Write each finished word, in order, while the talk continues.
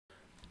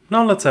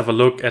Now let's have a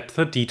look at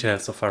the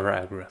details of our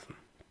algorithm.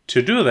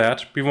 To do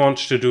that, we want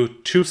to do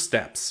two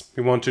steps.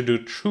 We want to do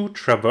two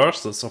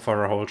traverses of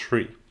our whole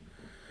tree.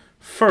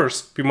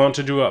 First, we want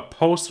to do a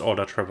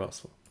post-order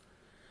traversal.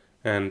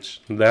 And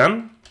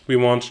then we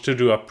want to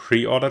do a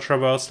pre-order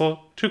traversal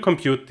to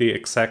compute the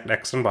exact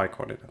x and y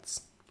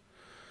coordinates.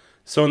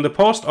 So in the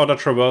post-order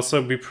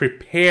traversal, we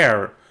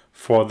prepare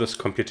for this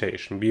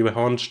computation. We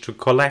want to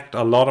collect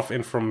a lot of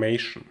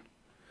information.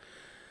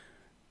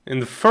 In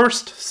the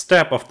first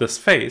step of this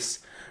phase,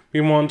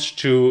 we want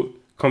to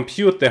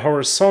compute the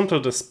horizontal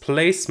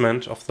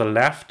displacement of the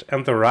left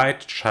and the right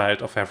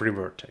child of every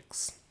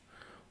vertex.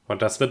 What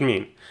does that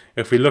mean?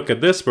 If we look at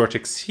this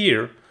vertex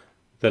here,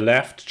 the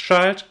left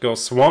child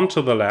goes 1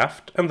 to the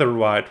left and the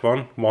right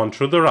one 1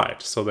 to the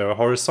right. So the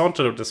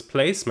horizontal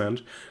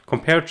displacement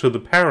compared to the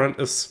parent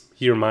is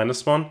here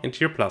 -1 and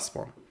here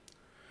 +1.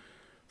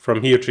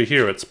 From here to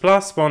here it's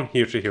 +1,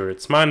 here to here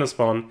it's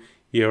 -1,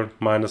 here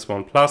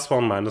 -1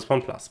 +1,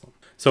 -1 +1.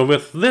 So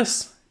with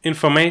this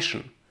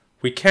information,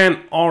 we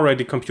can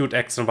already compute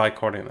x and y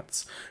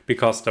coordinates,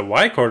 because the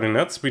y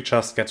coordinates we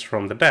just get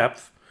from the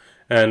depth,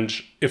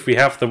 and if we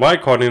have the y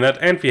coordinate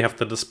and we have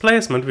the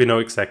displacement, we know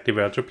exactly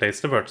where to place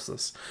the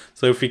vertices.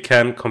 So if we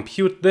can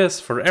compute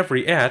this for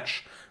every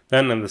edge,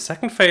 then in the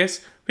second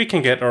phase we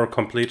can get our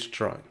complete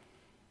drawing.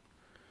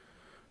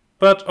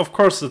 But of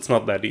course it's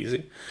not that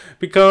easy,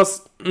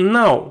 because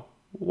now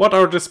what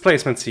are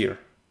displacements here?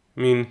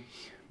 I mean,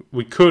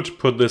 we could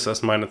put this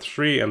as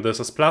 -3 and this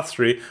as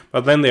 +3,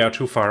 but then they are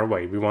too far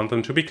away. We want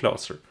them to be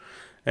closer.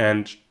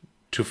 And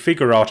to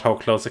figure out how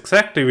close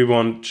exactly we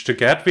want to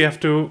get, we have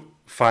to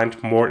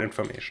find more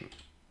information.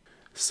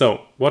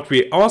 So what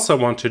we also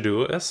want to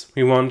do is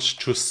we want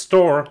to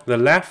store the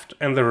left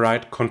and the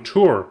right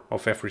contour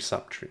of every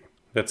subtree.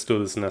 Let's do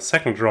this in a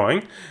second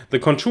drawing. The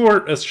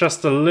contour is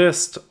just a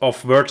list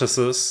of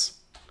vertices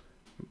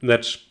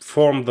that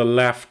form the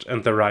left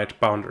and the right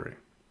boundary.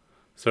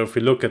 So if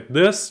we look at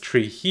this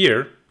tree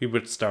here, we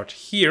would start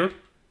here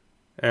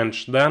and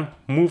then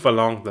move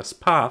along this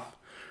path.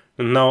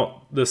 And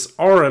now this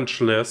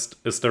orange list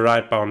is the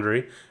right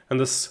boundary and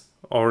this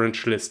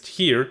orange list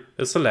here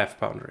is the left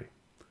boundary.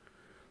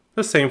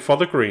 The same for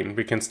the green.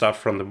 We can start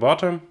from the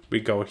bottom, we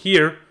go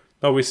here.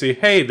 Now we see,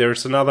 hey,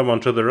 there's another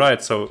one to the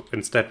right, so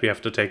instead we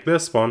have to take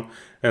this one,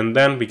 and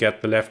then we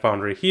get the left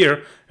boundary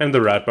here and the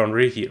right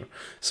boundary here.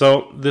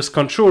 So this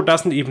contour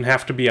doesn't even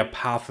have to be a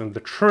path in the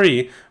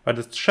tree, but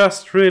it's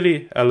just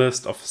really a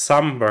list of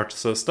some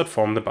vertices that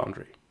form the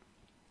boundary.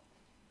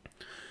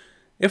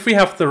 If we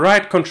have the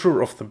right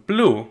contour of the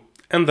blue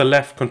and the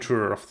left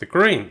contour of the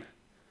green,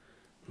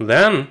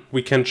 then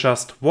we can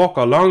just walk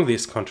along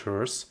these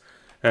contours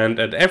and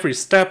at every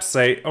step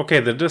say, okay,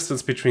 the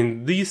distance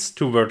between these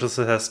two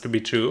vertices has to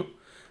be 2,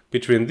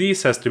 between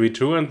these has to be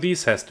 2, and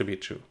these has to be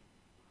 2.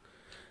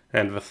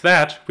 And with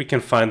that, we can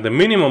find the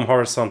minimum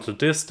horizontal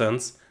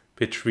distance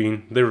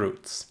between the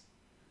roots.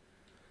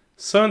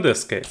 So in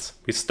this case,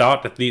 we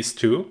start at these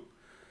 2.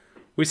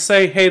 We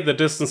say, hey, the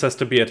distance has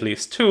to be at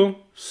least 2,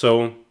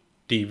 so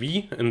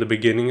dv in the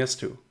beginning is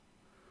 2.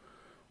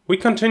 We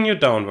continue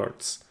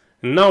downwards.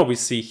 And now we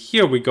see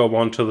here we go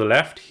 1 to the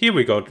left, here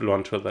we go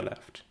 1 to the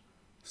left.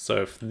 So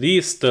if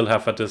these still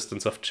have a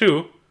distance of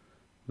 2,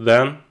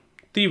 then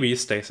dv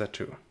stays at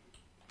 2.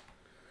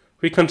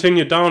 We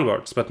continue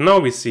downwards, but now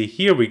we see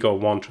here we go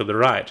 1 to the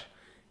right,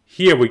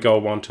 here we go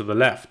 1 to the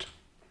left.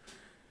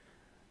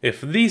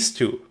 If these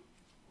two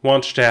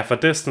want to have a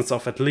distance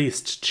of at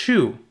least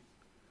 2,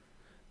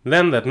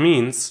 then that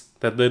means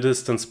that the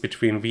distance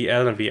between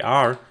VL and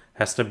VR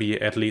has to be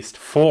at least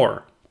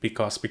 4,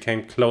 because we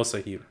came closer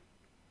here.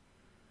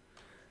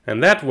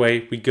 And that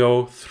way we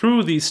go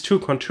through these two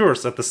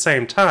contours at the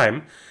same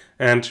time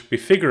and we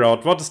figure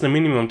out what is the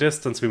minimum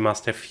distance we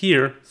must have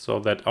here so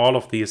that all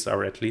of these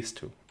are at least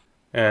 2.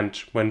 And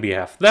when we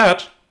have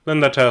that, then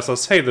that tells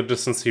us, hey, the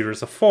distance here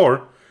is a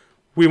 4.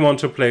 We want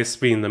to place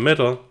v in the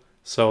middle,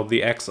 so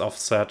the x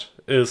offset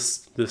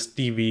is this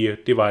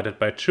dv divided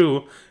by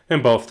 2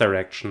 in both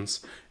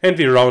directions. And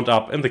we round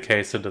up in the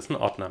case it is an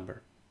odd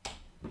number.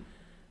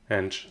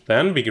 And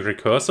then we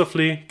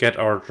recursively get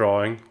our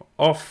drawing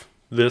of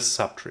this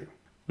subtree.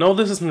 Now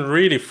this isn't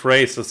really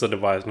phrased as a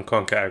divide and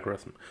conquer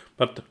algorithm,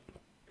 but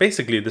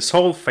basically this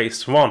whole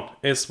phase 1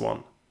 is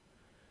 1.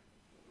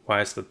 Why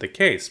is that the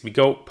case? We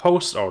go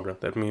post order.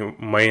 That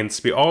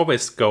means we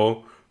always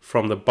go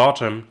from the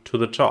bottom to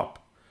the top.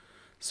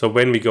 So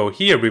when we go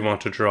here, we want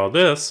to draw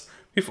this.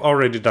 We've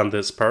already done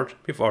this part.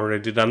 We've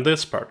already done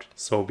this part.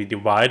 So we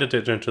divided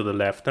it into the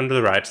left and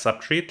the right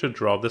subtree to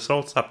draw this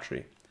whole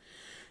subtree.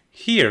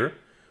 Here,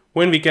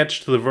 when we get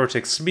to the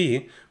vertex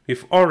B,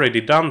 we've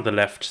already done the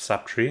left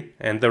subtree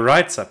and the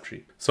right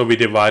subtree. So we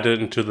divided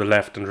into the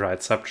left and right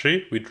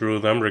subtree, we drew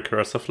them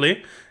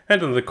recursively,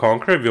 and in the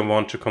conquer we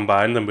want to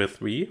combine them with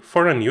V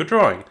for a new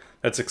drawing.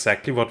 That's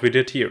exactly what we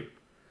did here.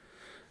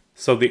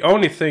 So the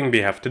only thing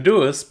we have to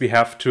do is we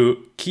have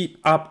to keep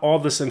up all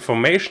this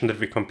information that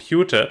we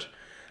computed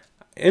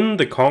in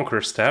the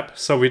conquer step,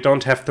 so we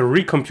don't have to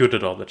recompute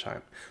it all the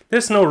time.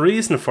 There's no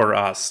reason for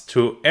us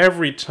to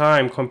every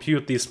time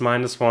compute these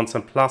 -1s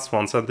and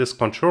 +1s and this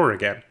contour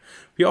again.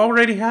 We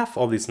already have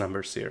all these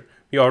numbers here.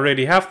 We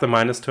already have the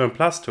 -2 and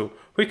 +2.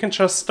 We can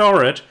just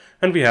store it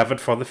and we have it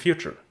for the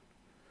future.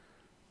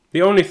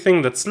 The only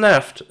thing that's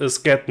left is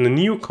get the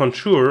new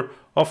contour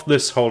of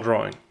this whole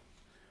drawing.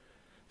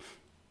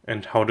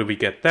 And how do we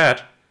get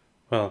that?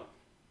 Well,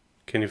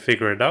 can you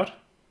figure it out?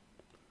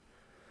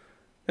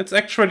 It's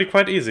actually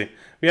quite easy.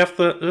 We have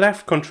the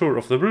left contour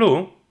of the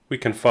blue, we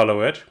can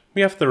follow it.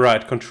 We have the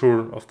right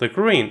contour of the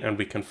green and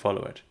we can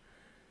follow it.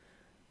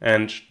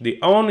 And the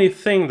only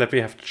thing that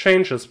we have to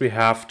change is we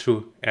have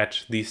to add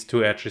these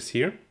two edges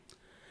here.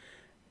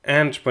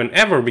 And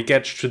whenever we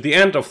get to the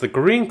end of the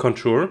green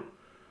contour,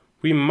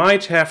 we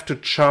might have to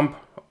jump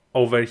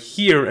over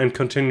here and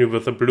continue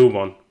with the blue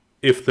one,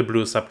 if the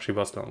blue subtree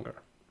was longer.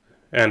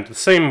 And the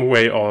same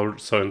way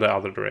also in the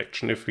other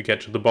direction. If we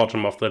get to the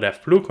bottom of the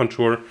left blue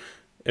contour,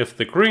 if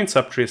the green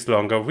subtree is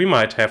longer, we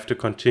might have to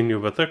continue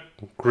with the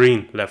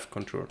green left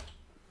contour.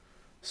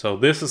 So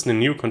this is the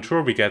new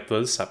contour we get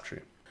with the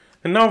subtree.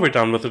 And now we're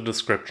done with the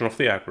description of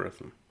the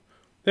algorithm.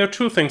 There are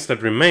two things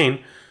that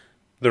remain: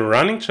 the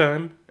running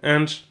time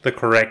and the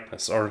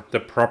correctness, or the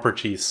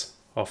properties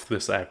of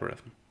this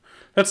algorithm.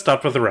 Let's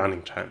start with the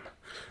running time.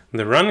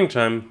 The running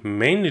time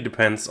mainly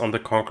depends on the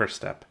conquer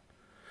step.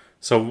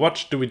 So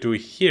what do we do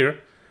here?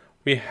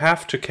 We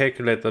have to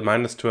calculate the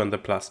 -2 and the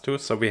 +2,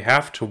 so we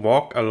have to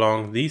walk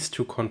along these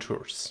two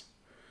contours.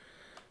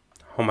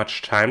 How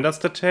much time does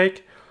that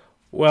take?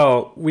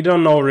 Well, we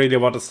don't know really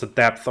what is the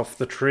depth of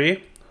the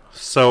tree,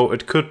 so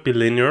it could be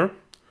linear.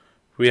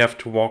 We have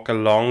to walk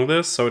along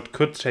this, so it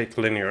could take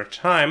linear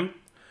time.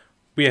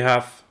 We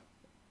have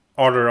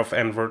order of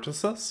n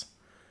vertices.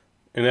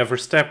 In every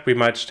step we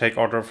might take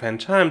order of n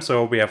time,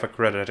 so we have a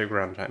quadratic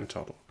runtime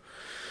total.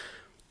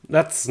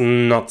 That's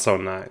not so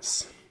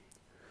nice.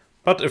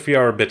 But if we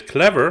are a bit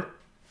clever,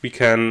 we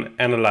can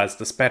analyze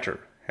this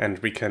better, and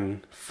we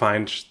can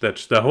find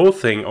that the whole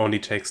thing only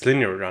takes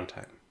linear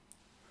runtime.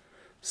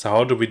 So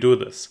how do we do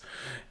this?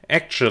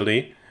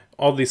 Actually,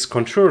 all these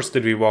contours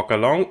that we walk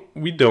along,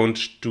 we don't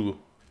do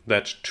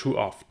that too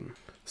often.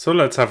 So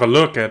let's have a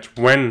look at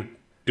when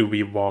do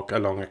we walk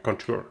along a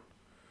contour.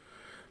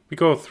 We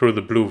go through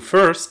the blue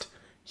first.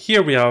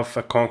 Here we have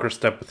a conquer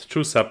step with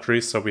two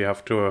subtrees, so we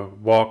have to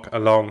walk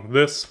along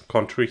this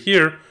contour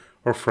here,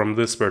 or from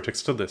this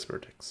vertex to this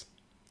vertex.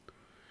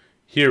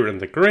 Here in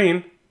the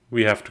green,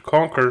 we have to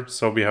conquer,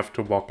 so we have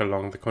to walk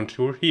along the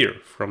contour here,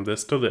 from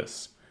this to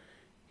this.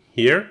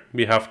 Here,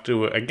 we have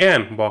to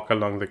again walk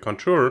along the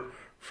contour,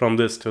 from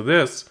this to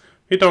this.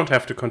 We don't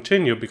have to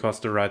continue because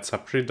the right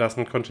subtree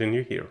doesn't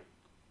continue here.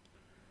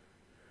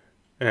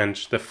 And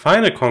the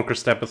final conquer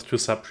step with two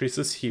subtrees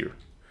is here.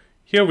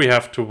 Here we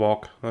have to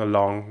walk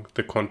along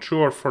the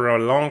contour for a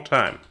long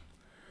time.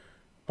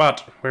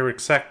 But where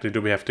exactly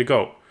do we have to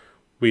go?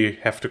 We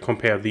have to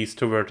compare these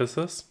two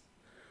vertices.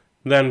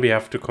 Then we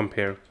have to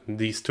compare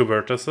these two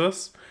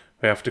vertices.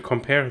 We have to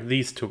compare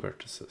these two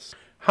vertices.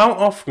 How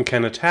often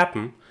can it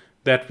happen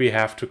that we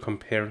have to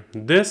compare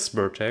this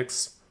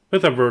vertex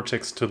with a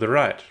vertex to the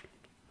right?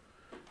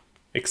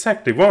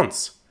 Exactly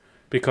once.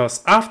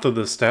 Because after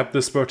this step,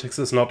 this vertex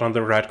is not on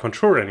the right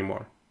contour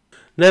anymore.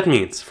 That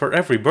means for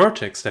every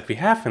vertex that we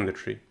have in the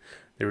tree,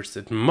 there is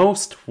at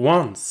most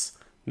once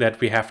that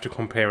we have to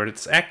compare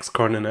its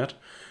x-coordinate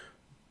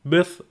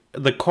with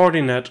the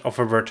coordinate of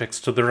a vertex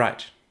to the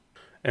right.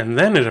 And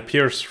then it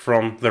appears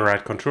from the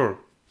right contour.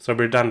 So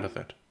we're done with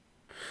it.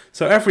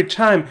 So every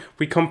time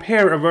we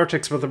compare a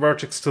vertex with a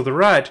vertex to the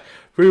right,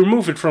 we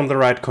remove it from the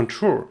right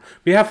contour.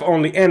 We have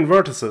only n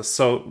vertices,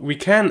 so we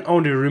can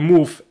only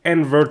remove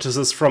n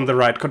vertices from the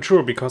right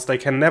contour because they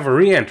can never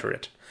re-enter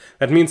it.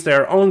 That means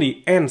there are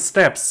only n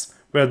steps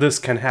where this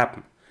can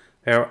happen.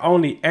 There are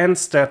only n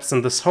steps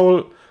in this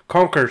whole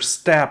conquer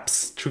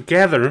steps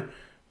together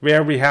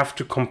where we have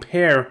to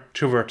compare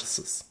two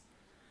vertices.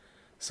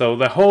 So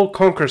the whole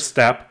conquer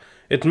step,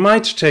 it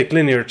might take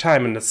linear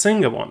time in a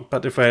single one,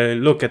 but if I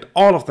look at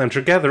all of them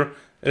together,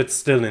 it's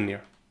still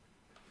linear.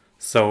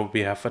 So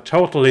we have a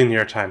total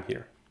linear time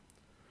here.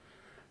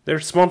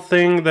 There's one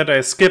thing that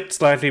I skipped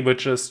slightly,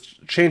 which is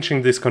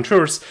changing these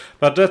contours,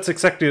 but that's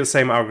exactly the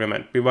same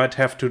argument. We might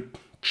have to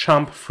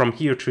jump from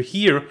here to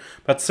here,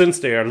 but since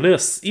they are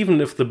lists, even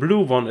if the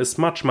blue one is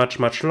much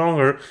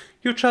longer,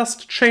 you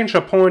just change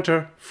a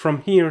pointer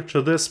from here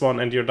to this one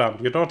and you're done.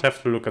 You don't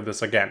have to look at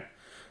this again.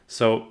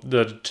 So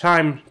the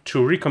time to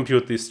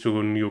recompute these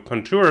two new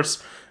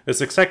contours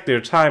is exactly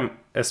the time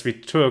as we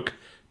took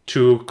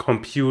to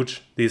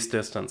compute these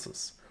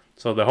distances.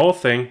 So the whole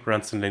thing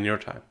runs in linear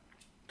time.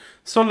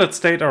 So let's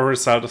state our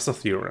result as a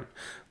theorem.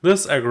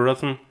 This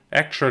algorithm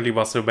actually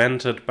was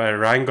invented by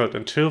Reingold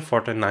and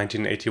Tilford in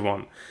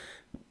 1981.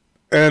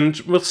 And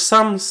with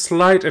some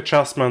slight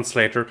adjustments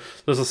later,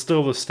 this is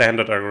still the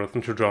standard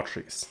algorithm to draw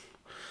trees.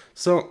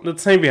 So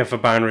let's say we have a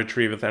binary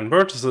tree with n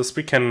vertices,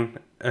 we can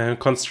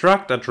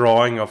construct a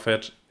drawing of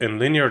it in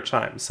linear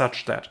time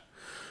such that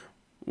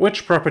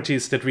which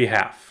properties did we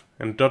have?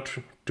 And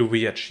do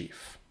we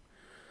achieve?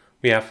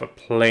 We have a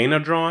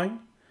planar drawing,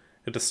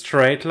 it is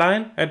straight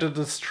line, and it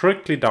is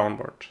strictly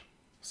downward.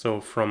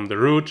 So from the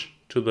root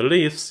to the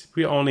leaves,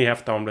 we only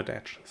have downward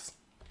edges.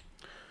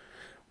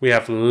 We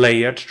have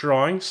layered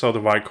drawing, so the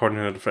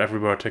y-coordinate of every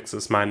vertex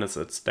is minus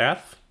its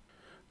depth.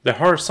 The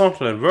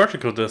horizontal and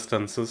vertical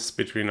distances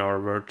between our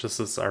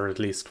vertices are at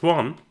least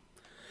 1.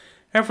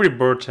 Every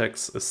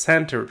vertex is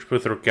centered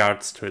with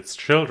regards to its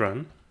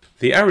children.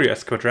 The area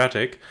is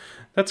quadratic.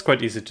 That's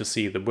quite easy to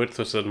see. The width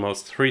is at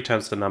most 3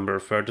 times the number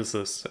of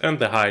vertices, and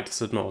the height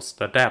is at most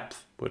the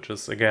depth, which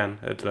is again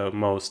at the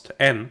most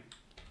n.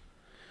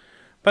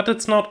 But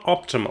it's not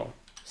optimal.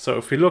 So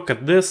if we look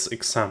at this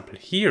example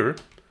here,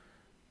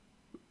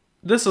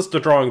 this is the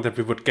drawing that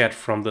we would get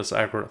from this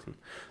algorithm.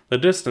 The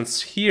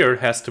distance here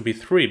has to be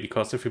 3,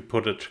 because if we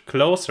put it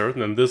closer,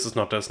 then this is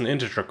not as an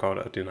integer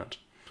coordinate.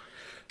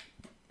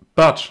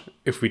 But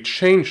if we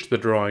change the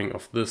drawing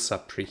of this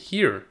subtree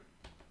here,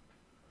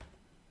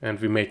 and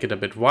we make it a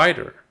bit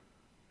wider,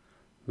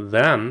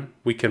 then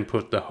we can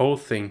put the whole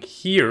thing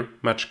here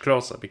much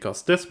closer,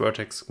 because this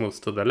vertex moves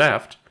to the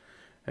left,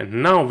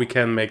 and now we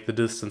can make the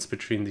distance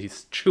between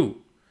these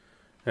two.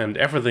 And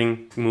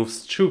everything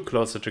moves 2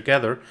 closer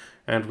together,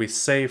 and we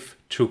save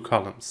 2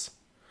 columns.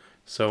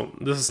 So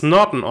this is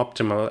not an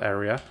optimal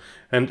area,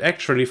 and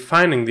actually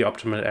finding the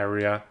optimal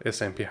area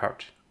is NP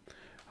hard.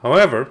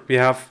 However, we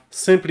have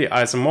simply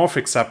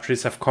isomorphic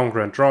subtrees have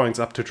congruent drawings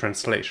up to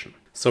translation.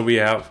 So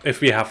if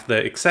we have the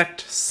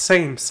exact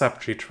same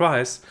subtree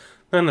twice,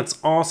 then it's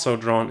also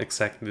drawn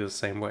exactly the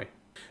same way.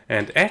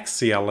 And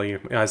axially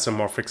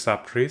isomorphic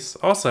subtrees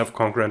also have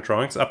congruent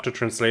drawings up to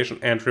translation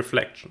and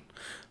reflection.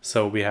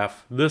 So we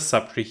have this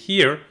subtree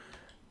here,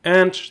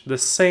 and the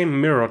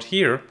same mirrored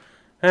here,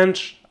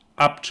 and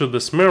up to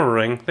this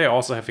mirroring, they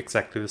also have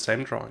exactly the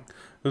same drawing.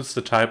 This is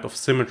the type of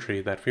symmetry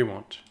that we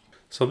want.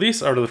 So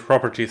these are the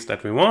properties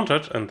that we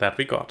wanted and that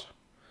we got.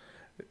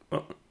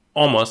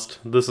 Almost.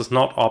 This is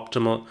not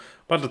optimal,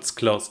 but it's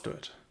close to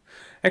it.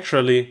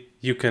 Actually,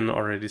 you can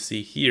already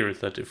see here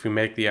that if we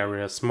make the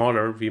area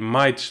smaller, we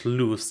might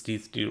lose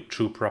these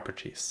 2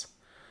 properties.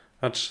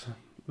 But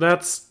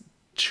that's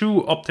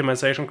 2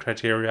 optimization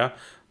criteria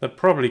that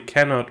probably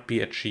cannot be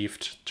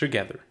achieved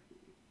together.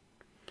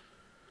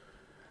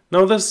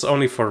 Now this is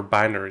only for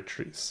binary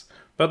trees,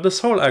 but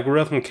this whole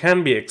algorithm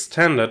can be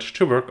extended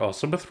to work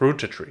also with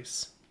rooted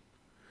trees.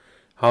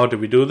 How do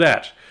we do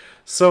that?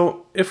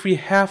 So if we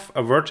have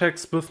a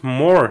vertex with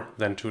more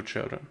than 2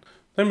 children,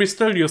 then we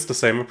still use the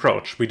same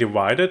approach. We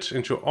divide it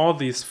into all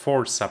these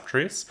 4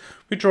 subtrees,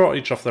 we draw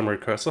each of them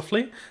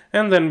recursively,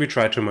 and then we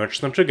try to merge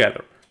them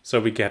together. So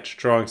we get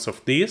drawings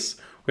of these,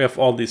 we have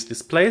all these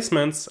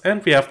displacements,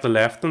 and we have the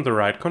left and the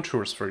right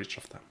contours for each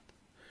of them.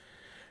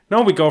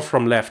 Now we go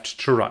from left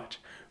to right.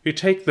 We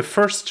take the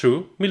first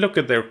 2, we look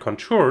at their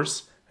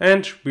contours,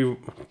 and we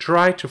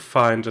try to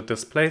find a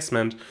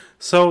displacement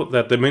so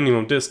that the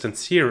minimum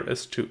distance here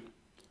is 2.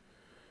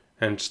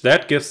 And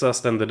that gives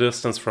us then the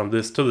distance from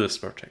this to this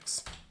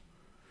vertex.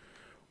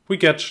 We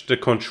get the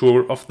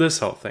contour of this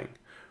whole thing.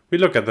 We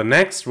look at the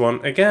next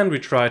one, again we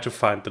try to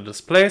find the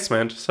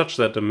displacement such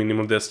that the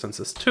minimum distance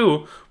is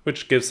 2,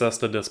 which gives us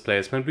the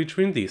displacement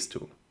between these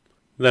 2.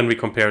 Then we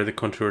compare the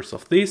contours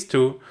of these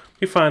 2,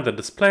 we find the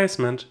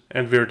displacement,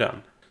 and we're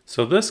done.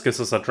 So this gives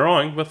us a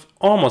drawing with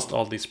almost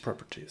all these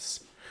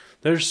properties.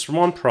 There's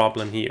one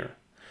problem here.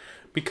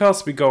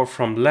 Because we go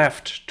from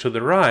left to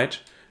the right,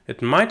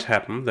 it might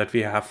happen that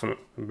we have a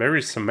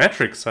very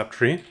symmetric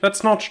subtree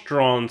that's not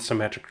drawn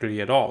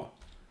symmetrically at all,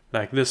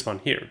 like this one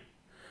here.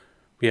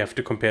 We have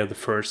to compare the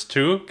first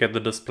 2, get the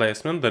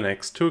displacement, the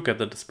next 2, get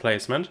the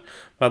displacement,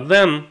 but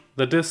then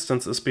the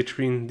distance is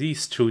between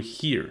these 2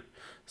 here.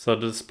 So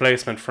the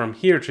displacement from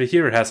here to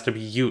here has to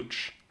be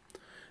huge.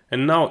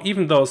 And now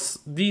even though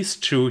these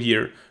 2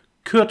 here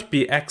could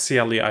be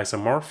axially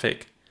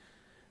isomorphic,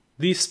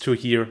 these 2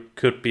 here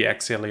could be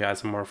axially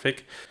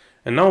isomorphic,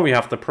 and now we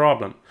have the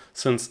problem.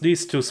 Since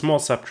these 2 small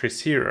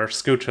subtrees here are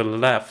skewed to the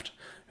left,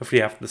 if we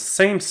have the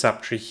same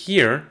subtree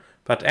here,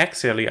 but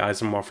axially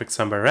isomorphic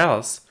somewhere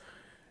else,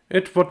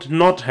 it would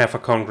not have a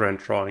congruent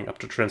drawing up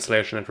to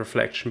translation and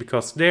reflection,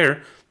 because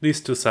there,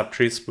 these 2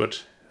 subtrees would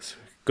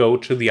go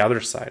to the other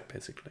side,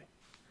 basically.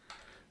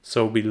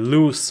 So we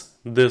lose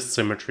this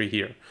symmetry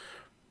here.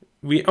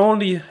 We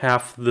only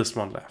have this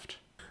one left.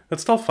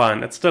 It's still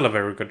fine, it's still a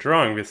very good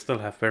drawing, we still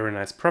have very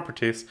nice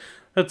properties,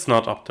 it's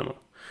not optimal.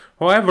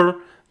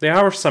 However, there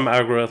are some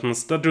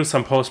algorithms that do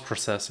some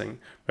post-processing,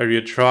 where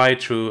you try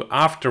to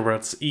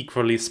afterwards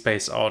equally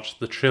space out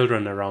the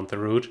children around the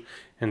root,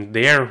 and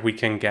there we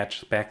can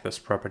get back this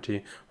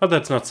property, but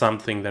that's not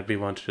something that we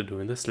want to do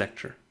in this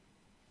lecture.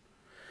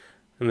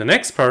 In the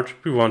next part,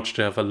 we want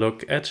to have a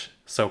look at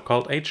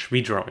so-called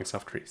HV drawings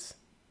of trees.